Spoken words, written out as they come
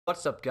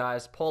What's up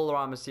guys,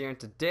 Polaramus here, and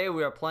today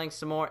we are playing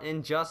some more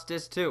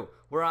Injustice 2.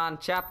 We're on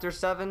Chapter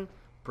 7,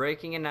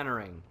 Breaking and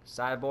Entering,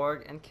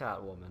 Cyborg and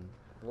Catwoman.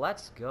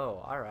 Let's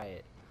go,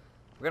 alright.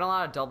 We're getting a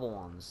lot of double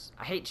ones.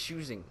 I hate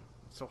choosing,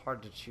 it's so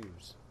hard to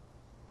choose.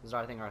 This is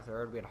I think our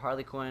third. We had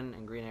Harley Quinn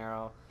and Green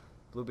Arrow,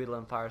 Blue Beetle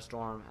and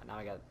Firestorm, and now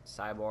I got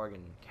Cyborg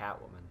and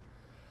Catwoman.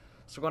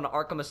 So we're going to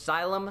Arkham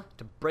Asylum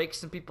to break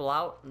some people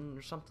out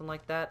or something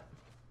like that.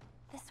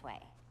 This way.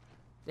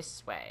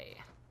 This way.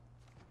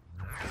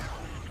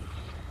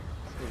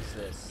 Who's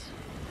this?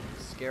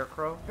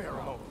 Scarecrow?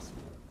 Pheromones.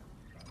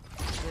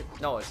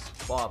 No, it's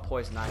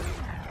Poison Ivy.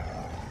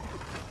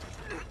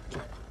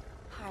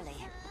 Harley,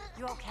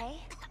 you okay?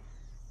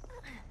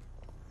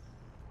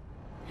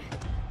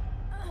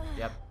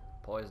 Yep,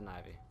 Poison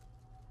Ivy.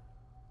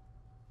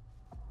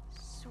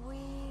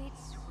 Sweet,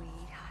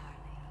 sweet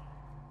Harley.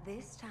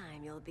 This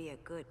time you'll be a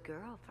good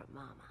girl for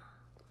Mama.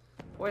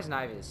 Poison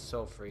Ivy is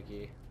so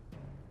freaky.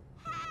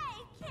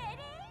 Hey, kitties!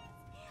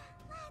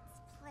 Let's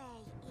play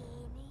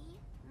eeny,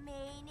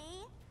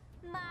 meeny,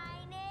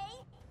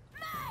 miny,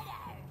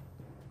 murder!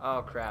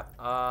 Oh crap.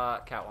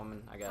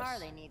 Catwoman, I guess.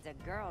 Harley needs a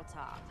girl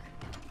talk.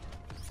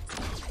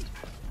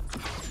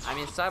 I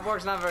mean,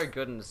 Cyborg's not very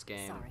good in this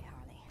game. Sorry,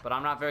 Harley. But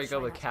I'm not very good Try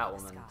with not to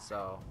let us Catwoman, go.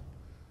 so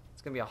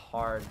it's gonna be a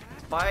hard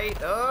fight.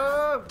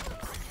 Oh!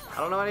 I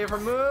don't know any of her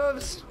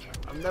moves.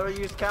 I've never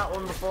used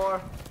Catwoman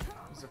before.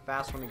 It's a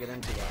fast one to get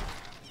into though.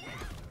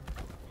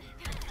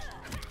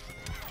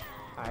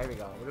 Alright, here we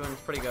go. We're doing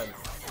pretty good.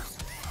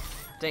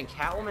 Dang,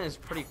 Catwoman is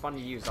pretty fun to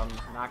use, I'm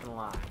not gonna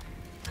lie.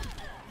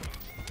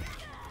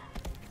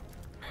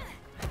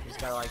 You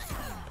just gotta like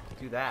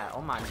do that.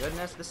 Oh my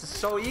goodness, this is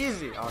so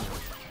easy. Oh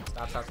no.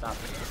 Stop, stop, stop.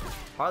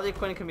 Harley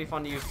Quinn can be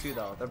fun to use too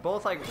though. They're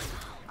both like,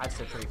 I'd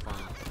say pretty fun.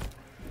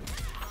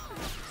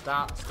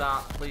 Stop,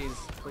 stop, please,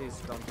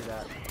 please don't do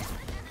that.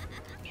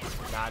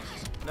 Dodge.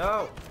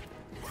 No!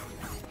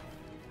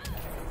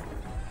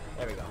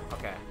 There we go,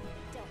 okay.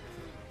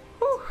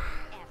 Whew.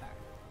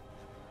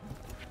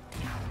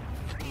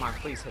 Come on,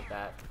 please hit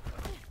that.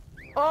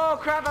 Oh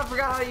crap, I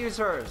forgot how to use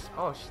hers.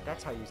 Oh,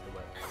 that's how I use the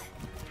whip.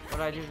 What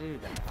did I do to do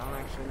that? I don't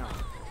actually know.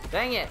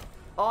 Dang it!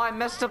 Oh, I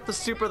messed up the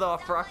super though.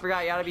 I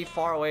forgot you gotta be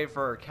far away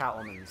for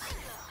Catwoman's.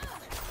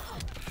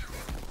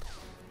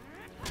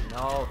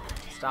 No,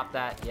 stop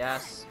that.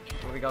 Yes.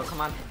 Here we go. Come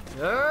on.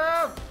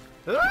 No!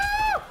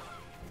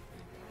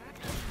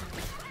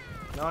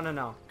 No, no,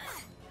 no.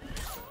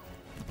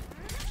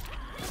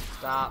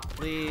 Stop,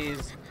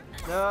 please.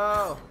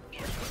 No!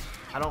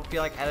 I don't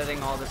feel like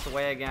editing all this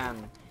away again.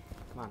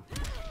 Come on.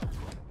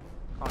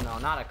 Oh no,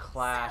 not a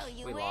clash. So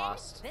you We win?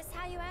 lost. This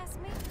how you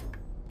ask me?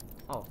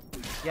 Oh,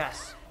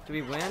 yes. Did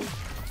we win?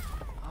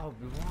 Oh,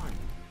 we won.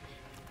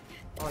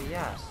 Oh,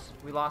 yes.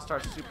 We lost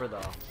our super,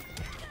 though.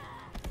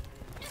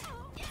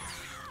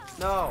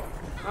 No.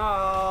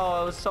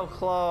 Oh, it was so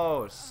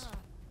close.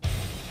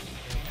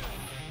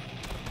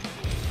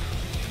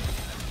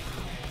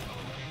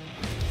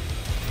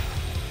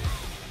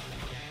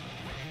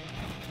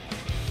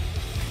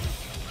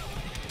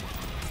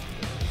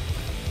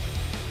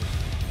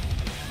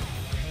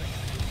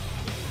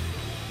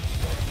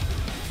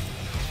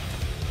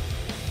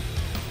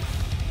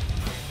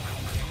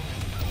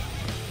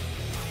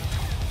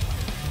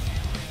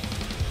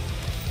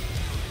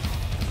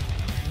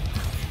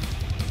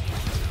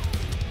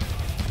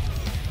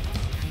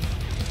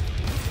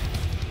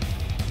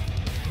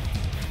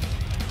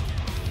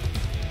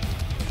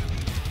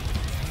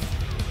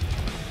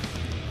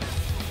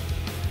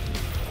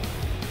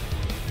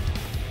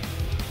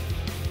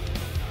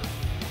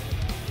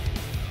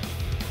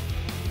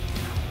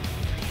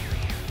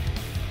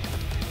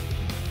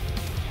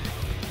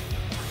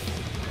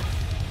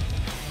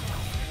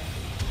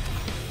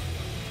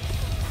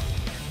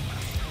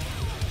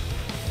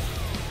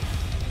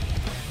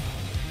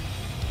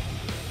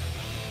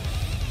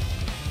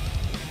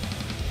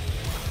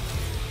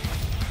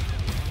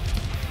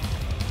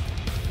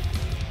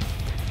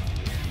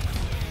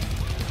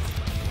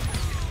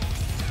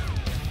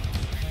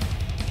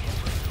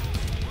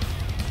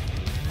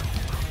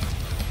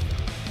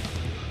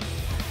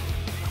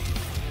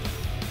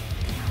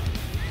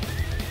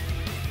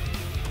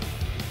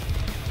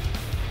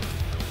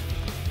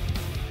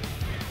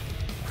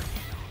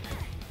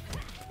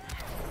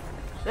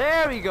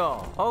 There we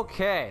go.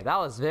 Okay, that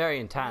was very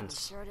We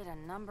intense. sure did a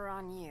number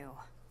on you.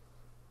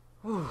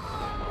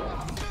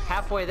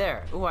 Halfway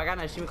there. Ooh, I got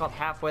an achievement called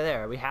halfway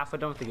there. Are we halfway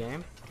done with the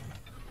game?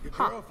 Your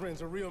Huh. girlfriend's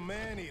a real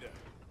man-eater.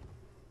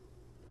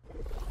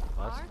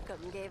 What?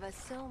 Arkham gave us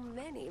so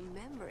many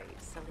memories,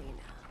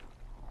 Selena.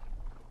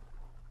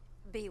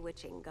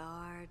 Bewitching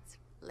guards,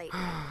 late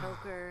night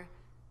poker,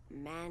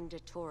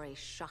 mandatory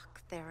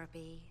shock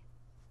therapy.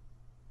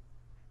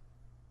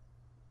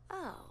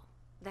 Oh,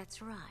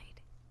 that's right.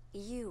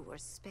 You were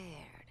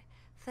spared,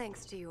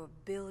 thanks to your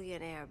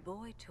billionaire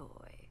boy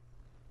toy.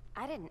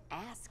 I didn't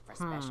ask for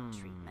special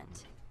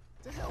treatment.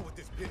 To hell with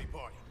this pity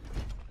party.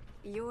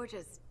 You're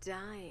just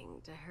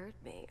dying to hurt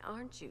me,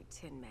 aren't you,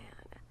 Tin Man?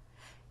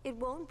 It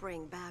won't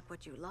bring back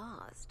what you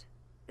lost,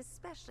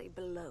 especially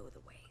below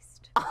the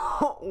waist.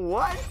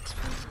 What?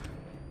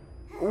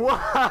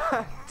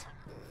 What?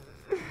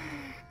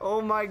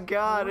 Oh my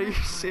God, are you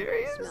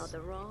serious? Smelled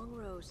the wrong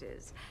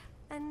roses,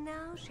 and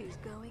now she's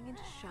going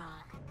into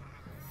shock.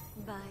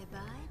 Bye-bye,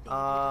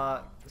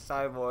 baby.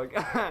 Cyborg,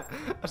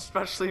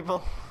 especially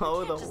below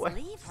the Can't just waist.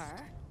 leave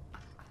her.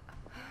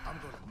 I'm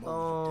gonna move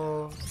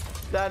Oh,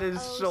 that is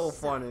Oh, so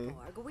funny.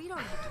 Cyborg, we don't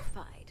have to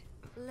fight.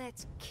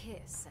 Let's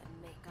kiss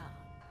and make up.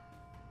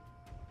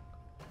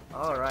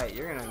 All right,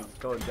 you're gonna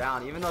go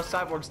down, even though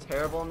Cyborg's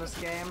terrible in this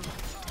game.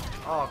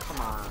 Oh, come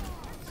on,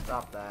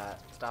 stop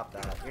that, stop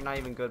that. You're not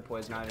even good,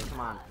 Poison Ivy. Come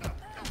on.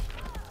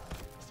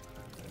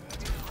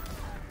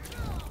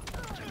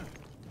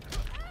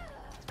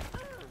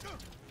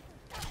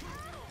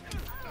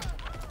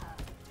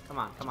 Come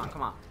on, come on,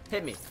 come on.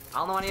 Hit me. I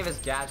don't know any of his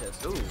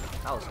gadgets. Ooh,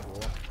 that was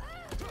cool.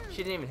 She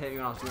didn't even hit me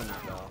when I was doing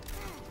that, though.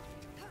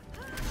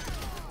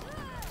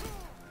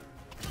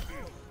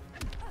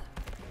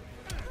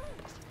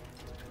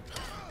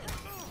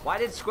 Why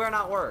did square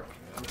not work?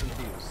 I'm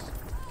confused.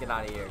 Get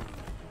out of here.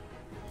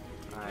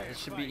 Alright, it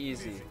should be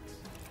easy.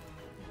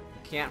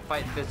 Can't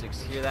fight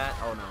physics. Hear that?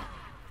 Oh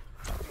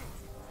no.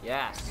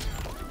 Yes.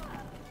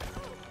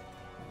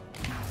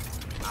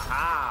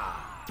 Aha!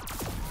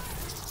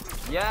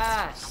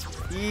 Yes!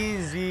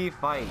 Easy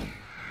fight.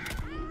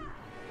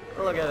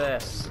 Look at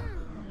this.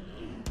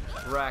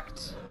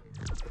 Wrecked.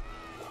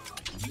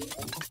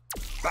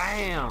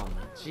 Bam!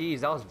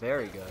 Jeez, that was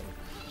very good.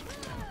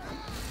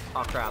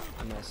 Oh crap,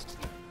 I missed.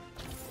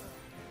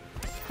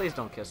 Please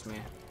don't kiss me.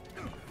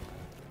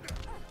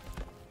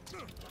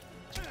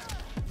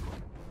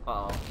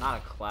 Uh-oh, not a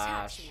Touch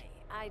clash. me.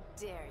 I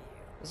dare you.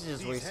 This is just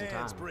These wasting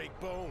hands time. break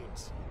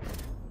bones.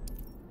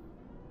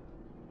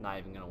 Not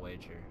even gonna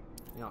wager.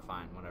 You know,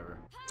 fine, whatever.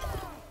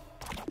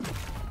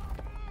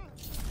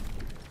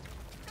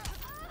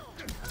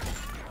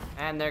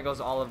 And there goes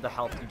all of the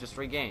health you just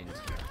regained.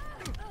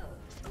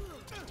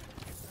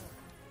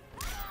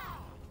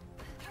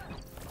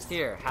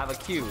 Here, have a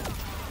cube.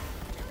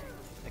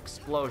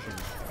 Explosion.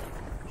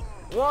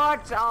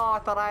 What? Oh, I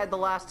thought I had the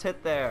last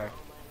hit there.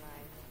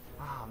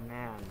 Oh,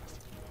 man.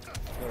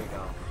 There we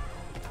go.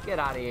 Get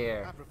out of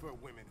here. I prefer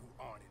women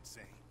who aren't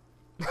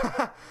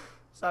insane.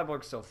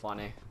 Cyborg's so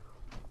funny.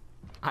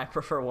 I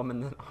prefer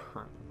women that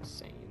aren't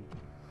insane.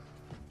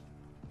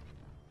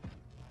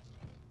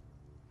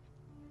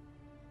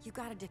 You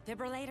got a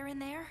defibrillator in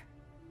there?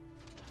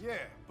 Yeah,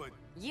 but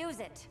Use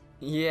it.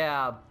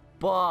 Yeah,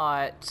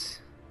 but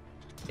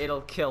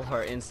it'll kill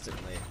her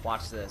instantly.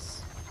 Watch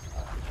this.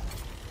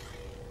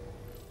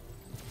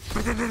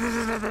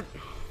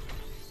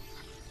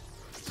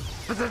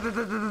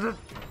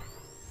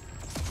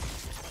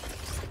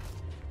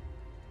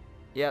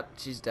 Yep,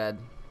 she's dead.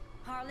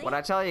 Harley? What'd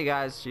I tell you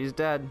guys? She's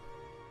dead.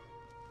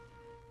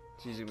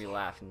 She's gonna be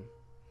laughing.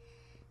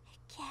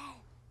 Ken.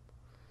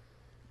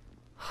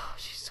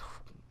 She's so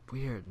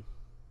weird.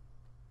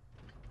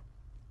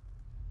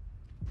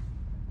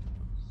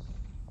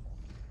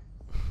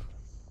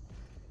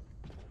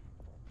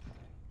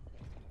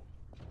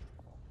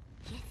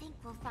 You think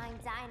we'll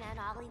find Dinah and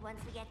Ollie once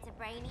we get to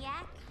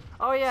Brainiac?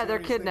 Oh yeah, they're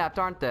seriously, kidnapped,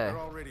 aren't they? They're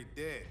already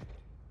dead.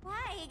 Why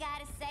you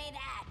gotta say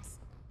that?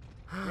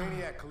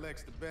 Brainiac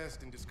collects the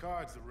best and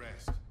discards the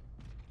rest.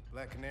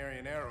 Black Canary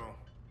and Arrow,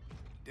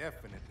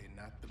 definitely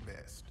not the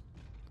best.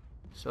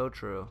 So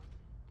true.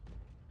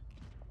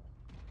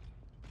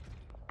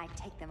 I'd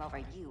take them over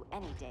you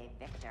any day,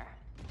 Victor.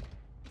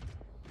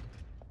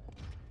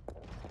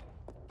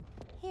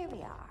 Here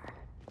we are.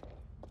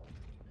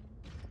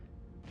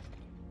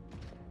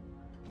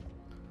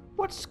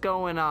 What's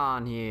going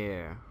on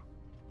here?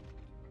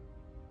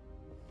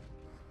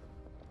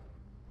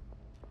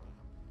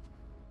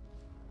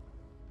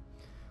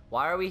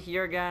 Why are we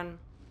here again?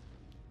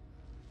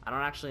 I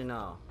don't actually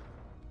know.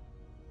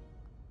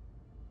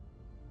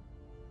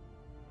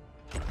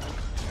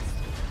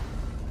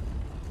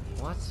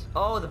 What?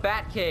 Oh, the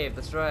Bat Cave.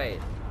 That's right.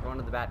 We're going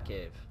to the Bat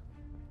Cave.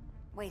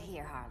 Wait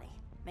here, Harley.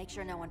 Make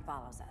sure no one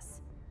follows us.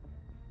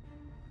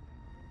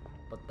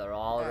 But they're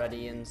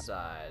already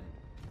inside.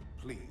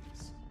 Please.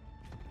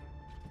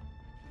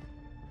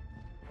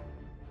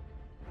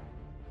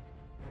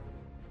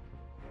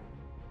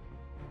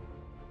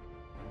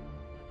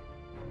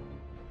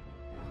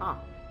 Huh.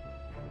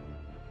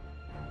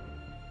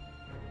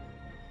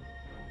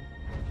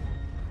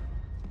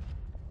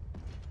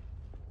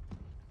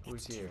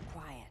 Who's It's here? too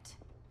quiet.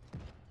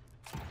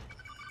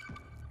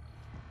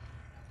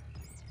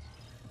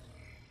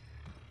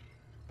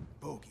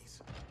 Bogies.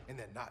 And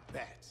they're not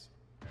bats.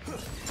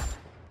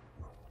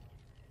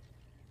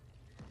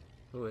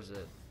 Who is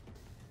it?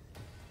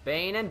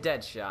 Bane and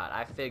Deadshot.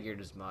 I figured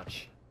as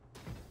much.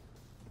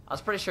 I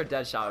was pretty sure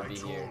Deadshot would I be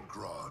told here.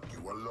 Grodd you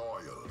were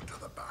loyal to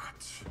the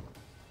Bats.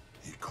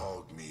 He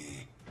called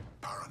me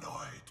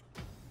paranoid.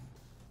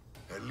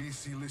 At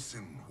least he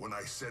listened when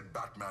I said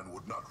Batman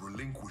would not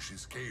relinquish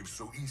his cave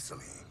so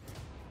easily.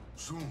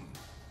 Soon,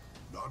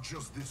 not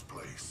just this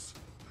place,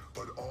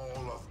 but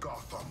all of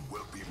Gotham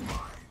will be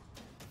mine.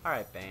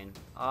 Alright, Bane.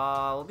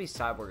 We'll be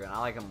Cyborg again. I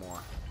like him more.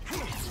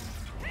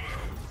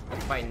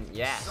 Fighting,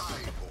 yes.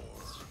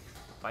 Cyborg,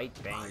 Fight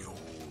my Bane.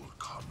 old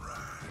comrade.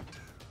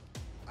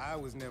 I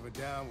was never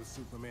down with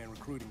Superman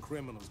recruiting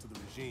criminals to the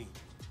regime.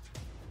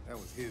 That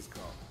was his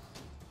call.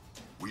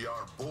 We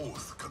are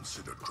both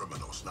considered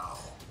criminals now.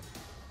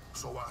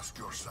 So ask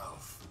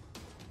yourself,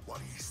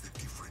 what is the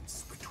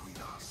difference between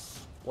us?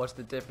 What's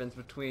the difference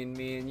between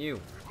me and you?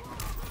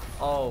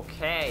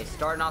 Okay,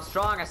 starting off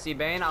strong, I see,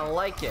 Bane. I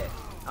like it.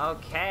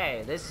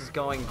 Okay, this is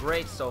going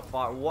great so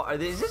far.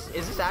 What is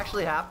this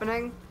actually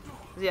happening?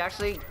 Did he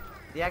actually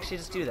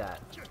just do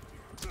that?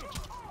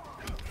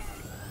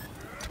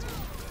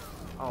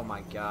 Oh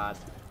my god.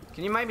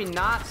 Can you maybe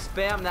not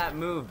spam that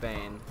move,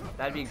 Bane?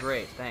 That'd be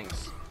great,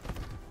 thanks.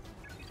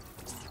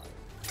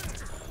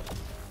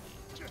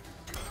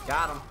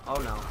 Got him. Oh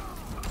no.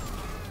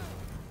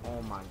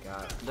 Oh my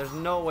god. There's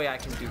no way I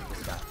can dupe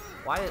this guy.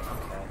 Why did...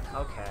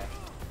 Okay.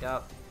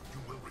 Yep.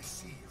 You will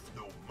receive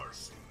no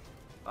mercy.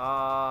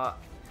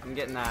 I'm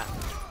getting that.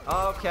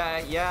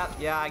 Okay, yeah,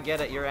 I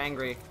get it. You're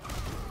angry.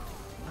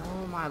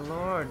 Oh my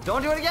lord.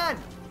 Don't do it again!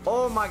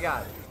 Oh my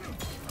god.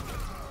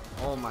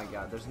 Oh my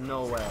god, there's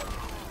no way.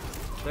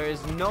 There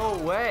is no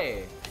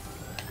way.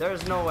 There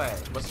is no way.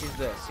 Let's use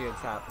this. See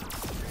what's happening.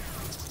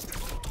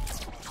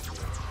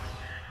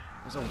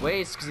 There's a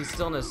waste because he's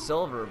still in his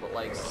silver, but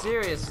like,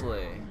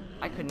 seriously.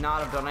 I could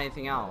not have done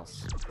anything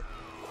else.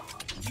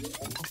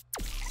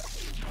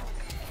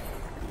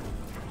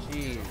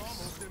 Jeez.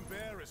 Almost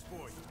embarrassed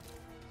for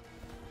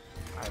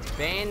you. Alright,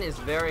 Bane is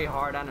very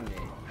hard enemy.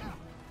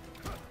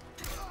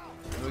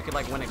 Maybe we could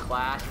like win a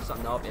clash or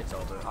something. Nope, it's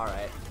over.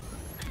 Alright.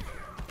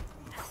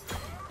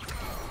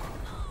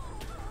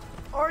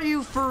 Are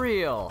you for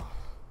real?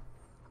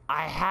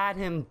 I had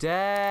him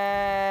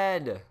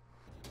dead.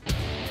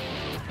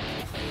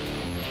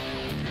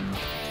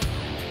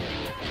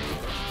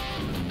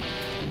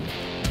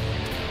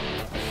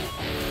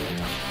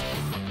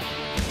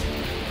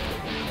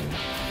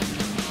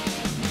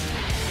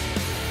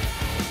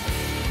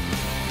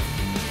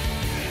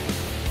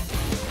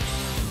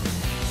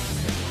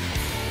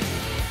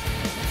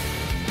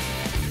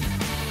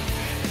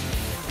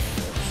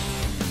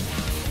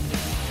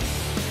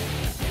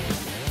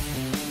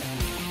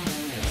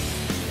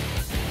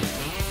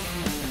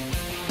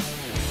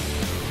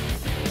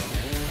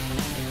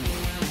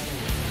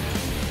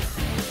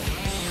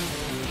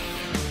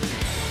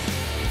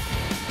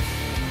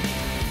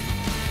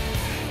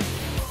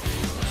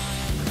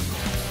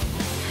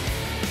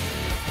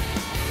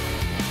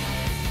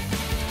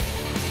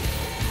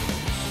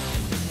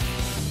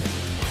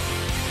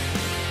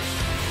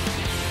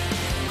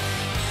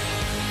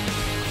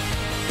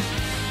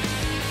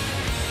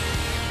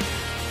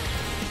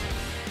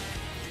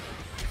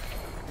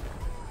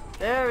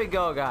 There we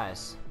go,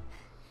 guys.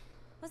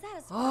 Was that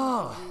as fun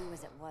Oh. for you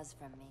as it was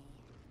for me?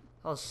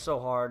 That was so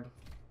hard.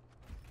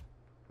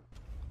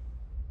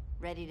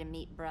 Ready to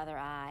meet Brother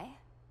Eye?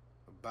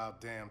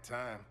 About damn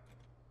time.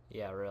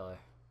 Yeah, really.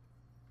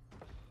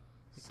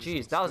 System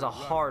Jeez, that was a still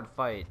running. hard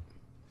fight.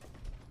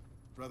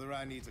 Brother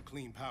Eye needs a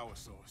clean power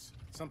source.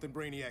 Something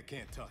Brainiac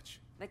can't touch.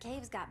 The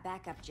cave's got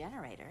backup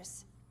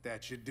generators.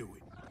 That should do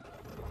it.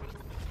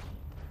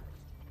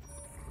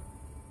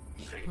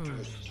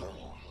 Victor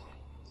Stone,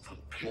 the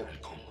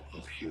pinnacle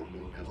of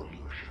human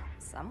evolution.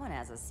 Someone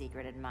has a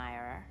secret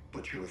admirer.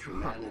 But your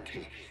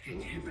humanity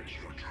inhibits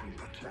your true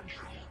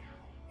potential.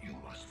 You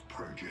must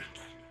purge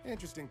it.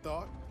 Interesting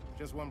thought.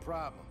 Just one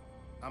problem.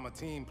 I'm a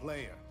team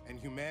player, and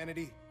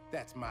humanity,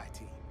 that's my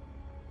team.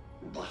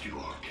 But you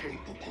are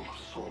capable of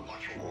so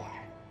much more.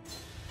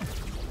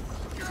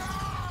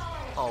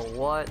 Oh,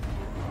 what?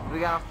 We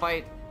gotta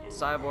fight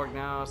Cyborg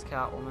now as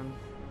Catwoman.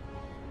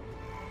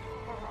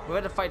 We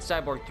had to fight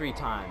Cyborg 3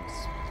 times.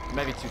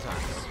 Maybe 2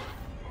 times.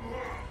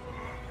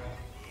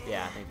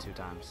 Yeah, I think 2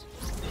 times.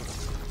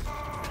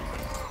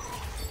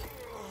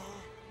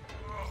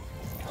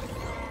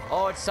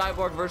 Oh, it's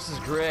Cyborg versus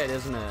Grid,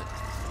 isn't it?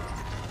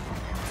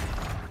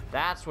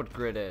 That's what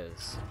Grid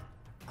is.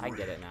 I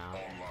get it now.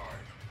 Online.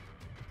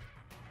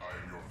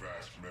 I am your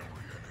vast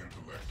memory and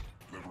intellect,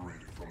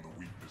 liberated from the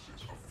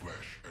weaknesses of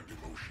flesh and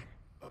emotion.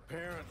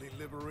 Apparently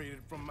liberated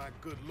from my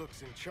good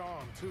looks and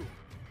charm, too.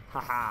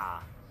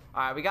 Haha.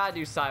 Alright, we gotta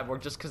do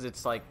Cyborg just because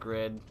it's like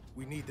Grid.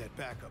 We need that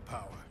backup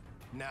power.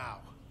 Now.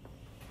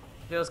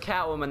 If it was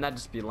Catwoman, that'd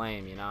just be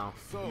lame, you know?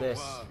 So, This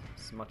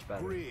is much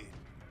better. Grid.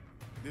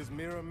 This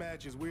mirror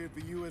match as weird for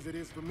you as it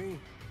is for me?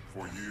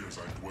 For years,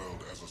 I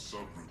dwelled as a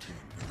subroutine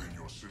within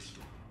your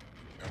system,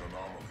 an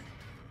anomaly.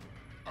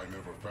 I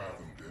never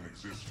fathomed an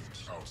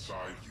existence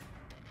outside you.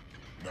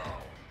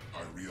 Now,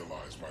 I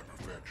realize my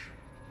perfection.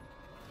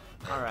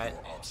 And All right.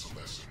 your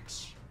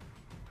obsolescence.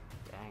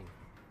 Dang.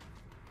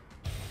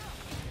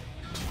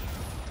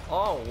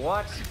 Oh,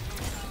 what?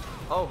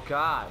 Oh,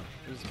 God.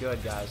 He's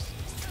good, guys.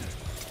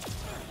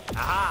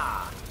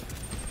 Aha!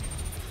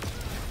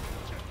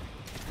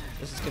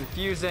 This is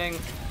confusing.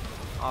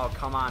 Oh,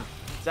 come on.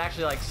 It's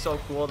actually, like, so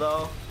cool,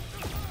 though.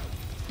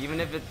 Even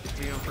if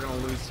we're gonna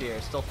lose here,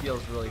 it still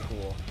feels really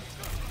cool.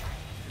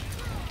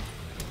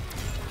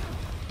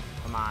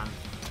 Come on.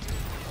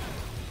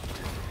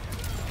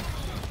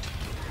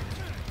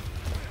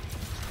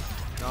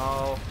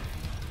 No.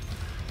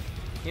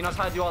 He knows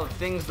how to do all the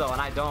things though,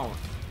 and I don't.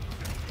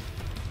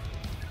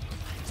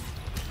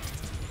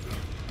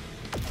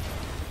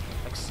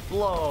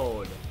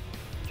 Explode.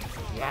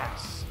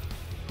 Yes.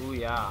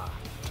 Booyah.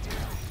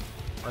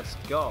 Let's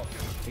go.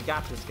 We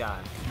got this guy.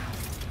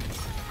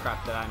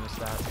 Crap, did I miss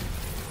that?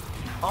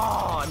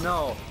 Oh,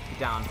 no.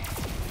 Down.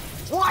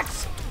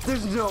 What?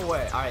 There's no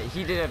way. Alright,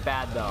 he did it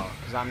bad though,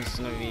 because I'm just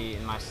going to be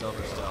in my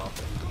silver still.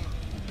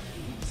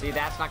 See,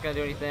 that's not going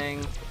to do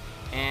anything,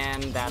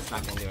 and that's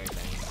not going to do anything.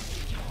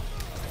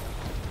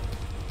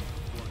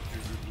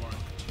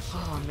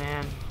 Oh,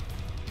 man.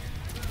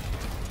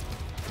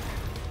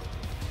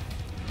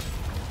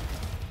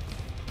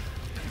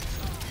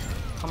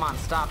 Come on,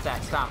 stop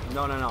that, stop.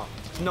 No, no, no.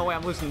 There's no way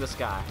I'm losing this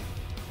guy.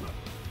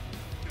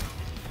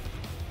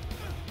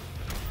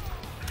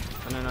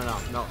 No, no, no, no,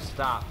 no,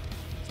 stop.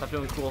 Stop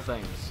doing cool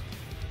things.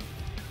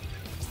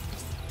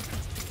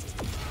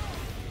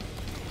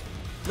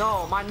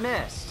 No, mine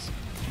missed.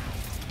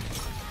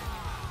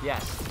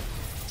 Yes.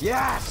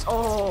 Yes!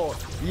 Oh!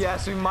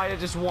 Yes, we might have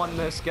just won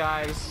this,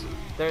 guys.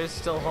 There is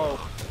still hope.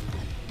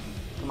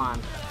 Come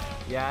on.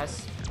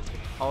 Yes.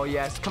 Oh,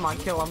 yes. Come on,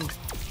 kill him.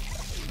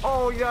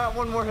 Oh, yeah,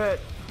 one more hit.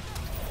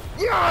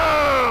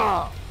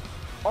 Yeah!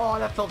 Oh,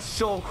 that felt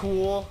so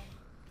cool.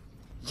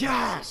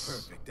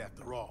 Yes! Perfect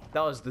after all.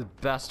 That was the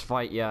best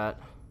fight yet.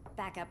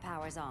 Backup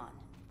power's on.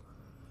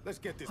 Let's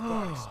get this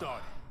party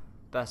started.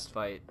 Best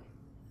fight.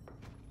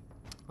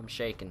 I'm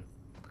shaking.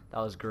 That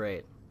was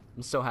great.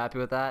 I'm so happy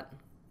with that.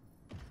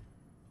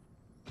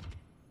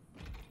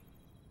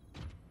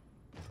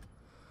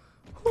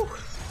 Whew.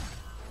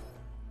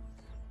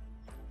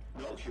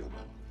 No human,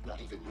 not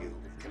even you,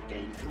 can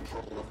gain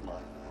control of my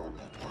neural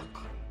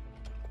network.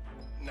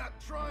 Not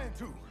trying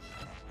to.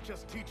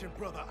 Just teaching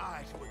Brother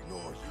Eye to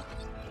ignore you.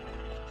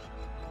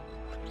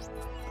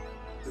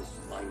 This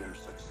minor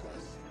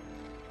success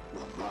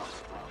will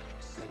last,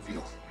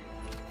 Silvio.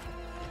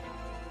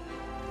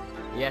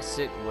 Yes,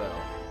 it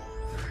will.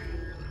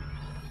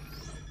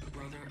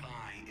 Brother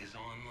Eye is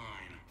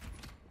online.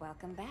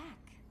 Welcome back.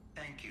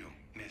 Thank you,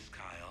 Miss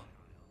Kyle.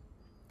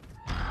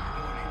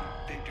 Warning,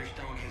 Victor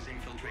Stone has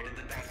infiltrated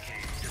the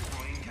Batcave,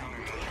 deploying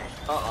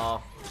countermeasures.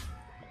 Uh-oh.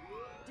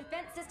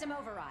 Defense system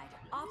override.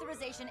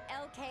 Authorization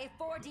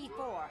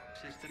LK4D4.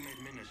 System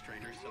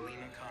Administrator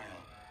Selena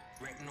Kyle.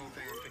 Retinal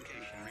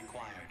verification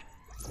required.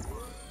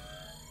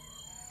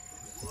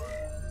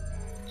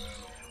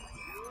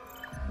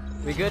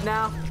 We good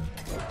now?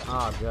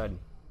 Oh, good.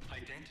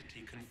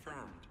 Identity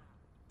confirmed.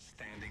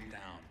 Standing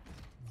down.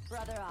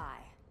 Brother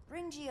Eye,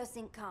 bring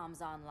Geosync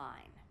comms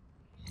online.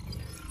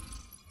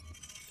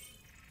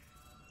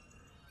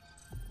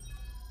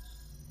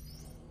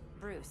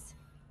 Bruce,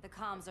 the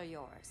comms are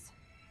yours.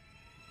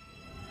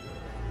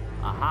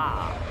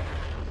 Aha.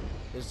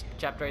 There's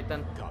chapter 8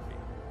 then? Copy.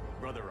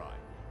 Brother Eye.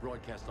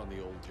 Broadcast on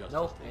the old Justice.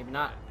 Nope, tape. maybe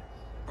not.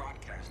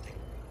 Broadcasting.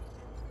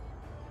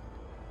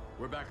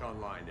 We're back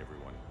online,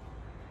 everyone.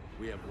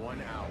 We have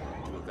 1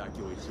 hour to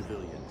evacuate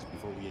civilians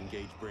before we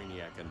engage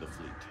Brainiac and the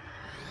fleet.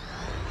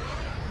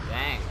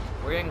 Dang.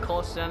 We're getting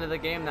close to the end of the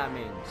game, that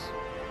means.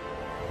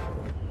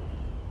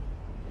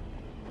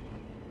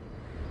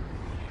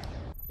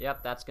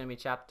 Yep, that's going to be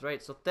chapter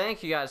 8. So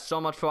thank you guys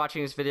so much for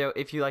watching this video.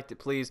 If you liked it,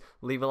 please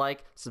leave a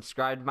like,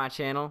 subscribe to my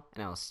channel,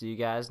 and I'll see you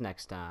guys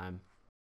next time.